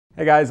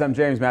Hey guys, I'm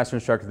James, Master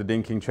Instructor at the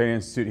Ding King Training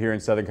Institute here in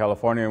Southern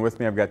California, and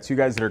with me I've got two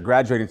guys that are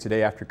graduating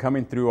today after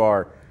coming through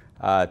our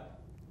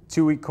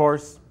 2-week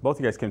course. Both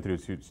of you guys came through a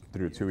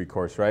 2-week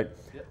course, right?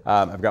 Yep.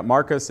 I've got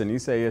Marcus and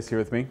Isaias here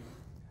with me.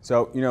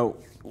 So,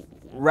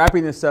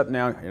 wrapping this up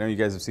now, I know you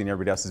guys have seen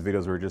everybody else's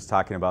videos. We were just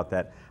talking about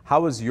that. How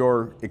was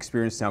your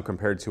experience now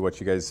compared to what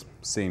you guys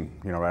seen,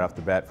 right off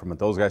the bat from what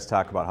those guys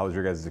talk about? How was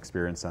your guys'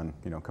 experience on,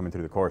 coming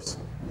through the course?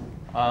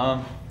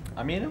 I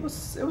mean, it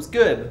was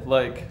good.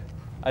 Like,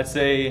 I'd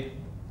say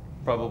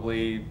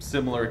probably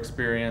similar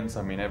experience.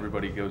 I mean,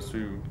 everybody goes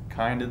through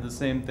kind of the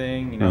same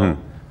thing,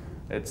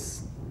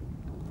 It's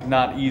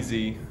not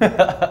easy.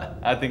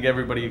 I think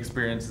everybody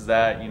experiences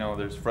that,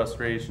 there's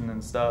frustration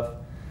and stuff.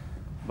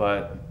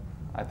 But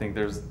I think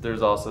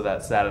there's also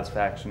that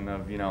satisfaction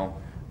of,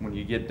 when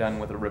you get done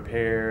with a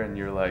repair and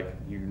you're like,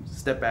 you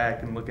step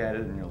back and look at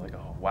it and you're like,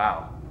 oh,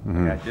 wow,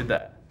 like I did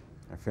that.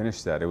 I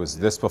finished that. It was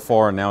this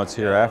before and now it's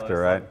here after,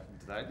 right?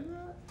 Did I do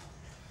that?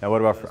 Now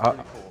what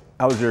about,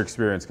 how was your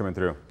experience coming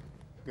through?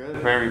 Good.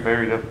 Very,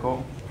 very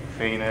difficult.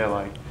 Seeing it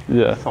like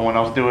someone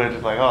else do it,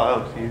 just like, oh,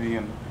 that looks easy,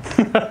 and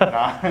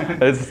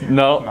it's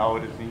not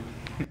what it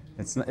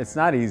seems. It's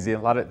not easy. A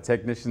lot of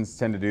technicians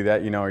tend to do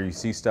that, or you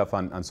see stuff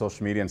on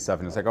social media and stuff,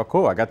 and it's like, oh,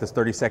 cool, I got this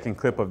 30-second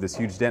clip of this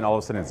huge dent. All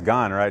of a sudden, it's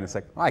gone, right? And it's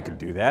like, oh, I could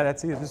do that.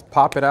 That's easy. Just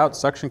pop it out,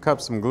 suction cup,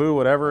 some glue,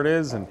 whatever it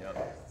is, and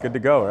good to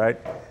go, right?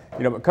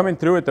 But coming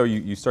through it though,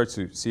 you start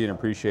to see and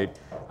appreciate,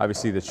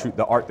 obviously,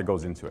 the art that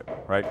goes into it,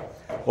 right?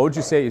 What would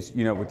you say is,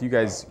 with you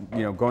guys,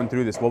 going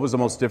through this, what was the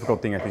most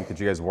difficult thing I think that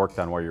you guys worked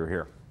on while you were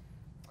here?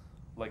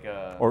 Like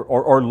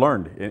or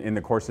learned in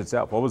the course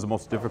itself? What was the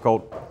most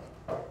difficult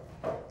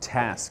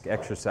task,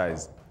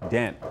 exercise,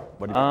 dent?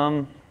 What do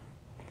you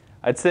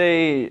I'd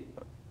say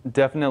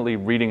definitely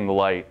reading the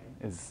light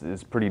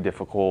is pretty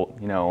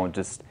difficult,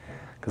 just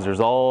because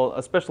there's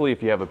especially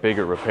if you have a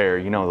bigger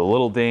repair, the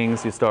little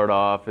dings you start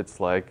off,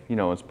 it's like,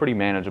 it's pretty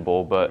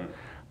manageable,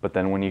 but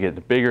then when you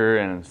get bigger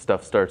and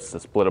stuff starts to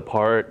split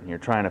apart and you're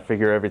trying to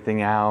figure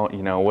everything out,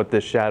 what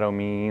this shadow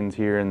means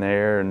here and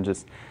there, and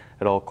just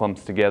it all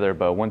clumps together.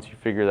 But once you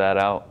figure that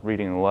out,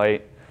 reading the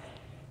light,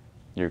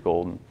 you're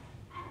golden.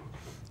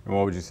 And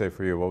what would you say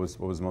for you? What was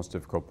the most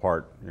difficult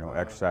part,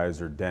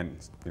 exercise or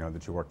dent,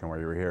 that you worked on while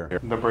you were here?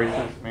 The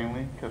braces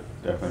mainly, because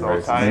it's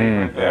all tight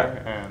right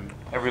there, and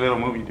every little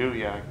move you do,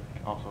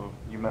 also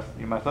you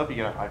mess up, you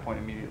get a high point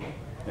immediately.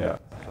 Yeah.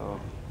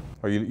 So.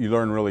 Or you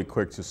learn really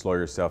quick to slow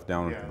yourself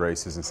down with the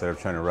braces instead of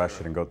trying to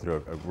rush it and go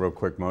through a real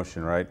quick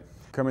motion, right?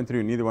 Coming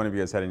through, neither one of you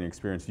guys had any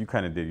experience. You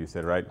kind of did, you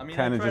said, right? I mean,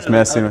 kind of just tried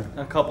messing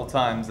a couple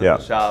times at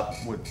the shop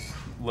with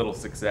little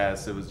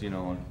success. It was,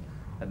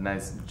 had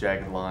nice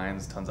jagged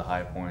lines, tons of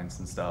high points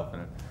and stuff,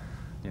 and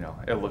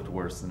it looked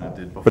worse than it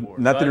did before. But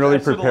nothing really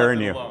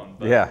preparing you.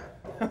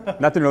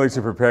 Nothing really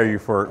to prepare you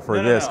for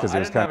this, because it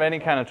was kind of. I didn't have any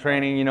kind of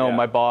training.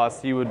 My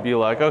boss, he would be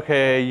like,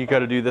 okay, you got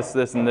to do this,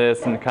 this, and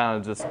this, and kind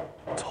of just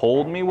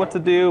told me what to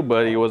do,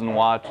 but he wasn't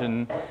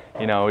watching.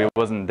 He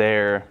wasn't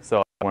there,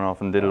 so I went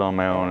off and did it on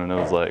my own, and it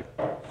was like,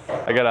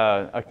 I got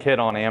a kit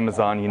on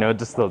Amazon,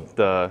 just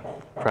the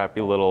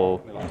crappy little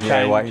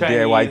DIY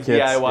kits.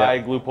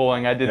 DIY glue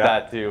pulling. I did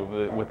that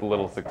too with a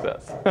little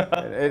success.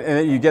 and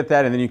then you get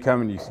that, and then you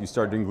come and you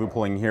start doing glue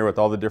pulling here with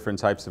all the different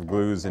types of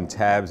glues and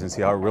tabs and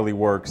see how it really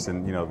works,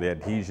 and the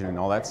adhesion and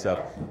all that stuff.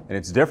 And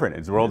it's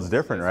different. The world's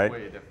different, right?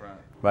 Way different.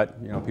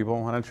 But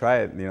people want to try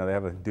it. They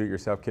have a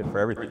do-it-yourself kit for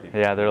everything.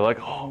 Yeah, they're like,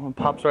 oh, it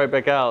pops right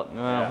back out.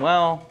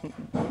 Well,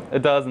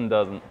 it does and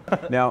doesn't.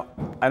 Now,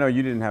 I know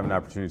you didn't have an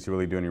opportunity to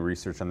really do any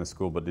research on the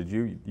school, but did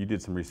you? You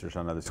did some research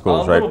on other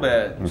schools, right? A little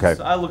bit. Okay.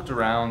 Just, I looked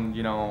around.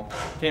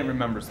 Can't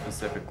remember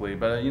specifically,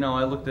 but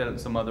I looked at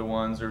some other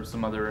ones, or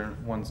some other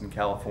ones in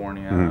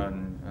California,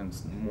 and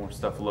some more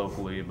stuff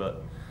locally.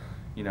 But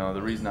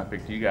the reason I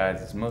picked you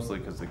guys is mostly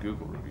because the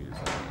Google reviews. I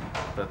mean,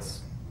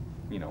 that's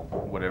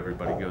what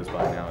everybody goes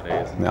by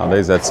nowadays.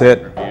 Nowadays, that's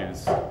it.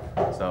 Reviews.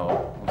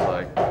 So I was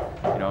like,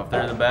 if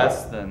they're the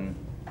best, then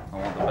I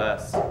want the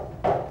best.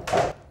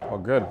 Well,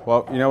 good.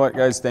 Well, you know what,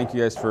 guys? Thank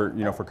you guys for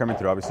for coming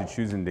through. Obviously,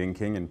 choosing Ding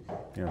King, and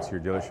it's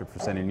your dealership for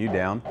sending you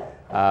down.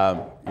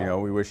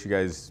 We wish you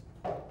guys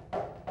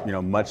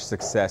much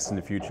success in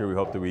the future. We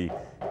hope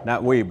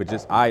that but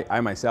just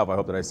I myself, I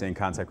hope that I stay in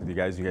contact with you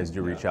guys. You guys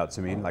do reach out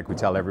to me, like we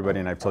tell everybody,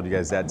 and I've told you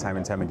guys that time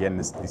and time again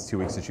these 2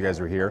 weeks that you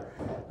guys were here.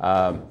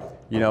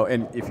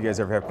 And if you guys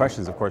ever have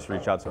questions, of course,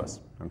 reach out to us,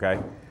 okay?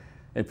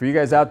 And for you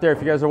guys out there, if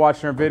you guys are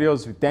watching our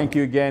videos, thank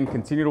you again.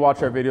 Continue to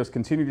watch our videos,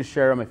 continue to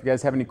share them. If you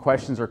guys have any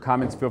questions or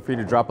comments, feel free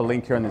to drop a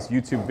link here on this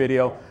YouTube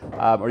video,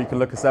 or you can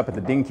look us up at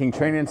the Ding King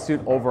Training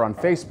Institute over on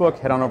Facebook.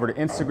 Head on over to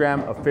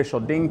Instagram, official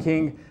Ding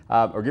King,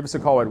 or give us a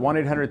call at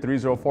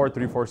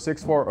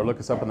 1-800-304-3464, or look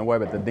us up on the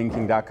web at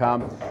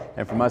thedingking.com.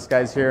 And from us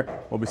guys here,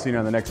 we'll be seeing you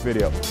on the next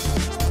video.